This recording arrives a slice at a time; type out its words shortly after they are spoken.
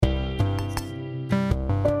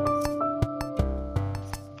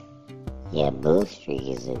Yeah, Blue Streak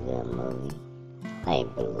is a good movie. I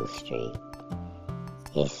like Blue Streak.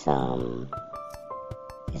 It's a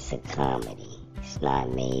comedy. It's not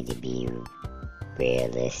made to be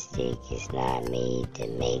realistic. It's not made to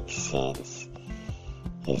make sense.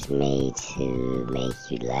 It's made to make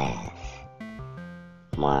you laugh.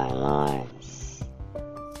 Martin Lawrence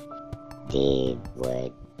did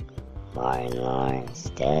what Martin Lawrence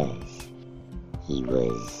does. He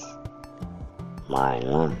was Martin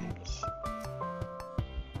Lawrence.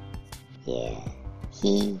 Yeah,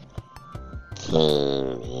 he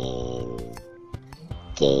came and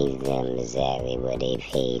gave them exactly what they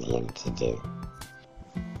paid him to do.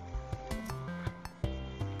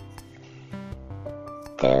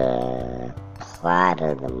 The plot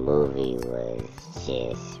of the movie was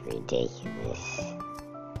just ridiculous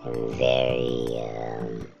and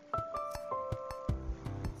very,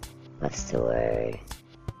 what's the word?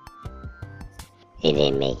 It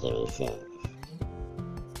didn't make any sense.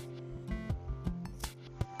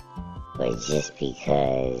 But just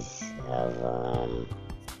because of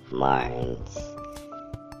Martin's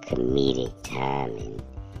comedic timing,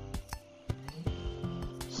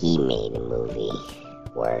 he made the movie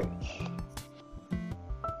work.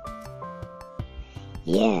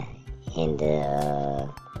 Yeah, and the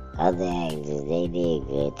other actors, they did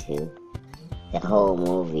good too. The whole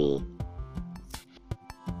movie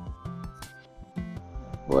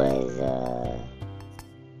was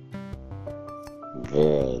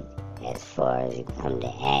good as far as it come to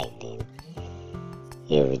acting.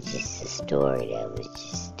 It was just a story that was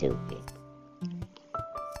just stupid.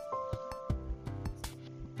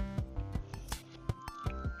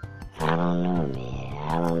 I don't know, man.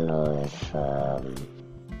 I don't know if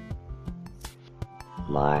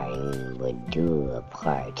Martin would do a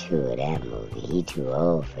part 2 of that movie. He too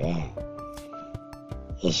old for that.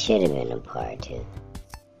 It should have been a part 2.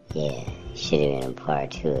 Yeah, it should have been a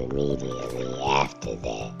part 2 immediately after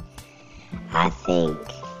that. I think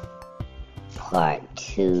part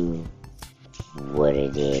 2 would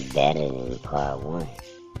have did better than part 1.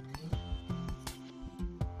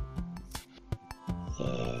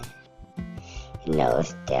 Yeah. No,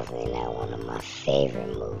 it's definitely not one of my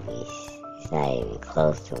favorite movies. It's not even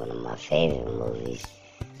close to one of my favorite movies.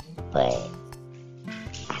 But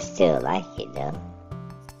I still like it though.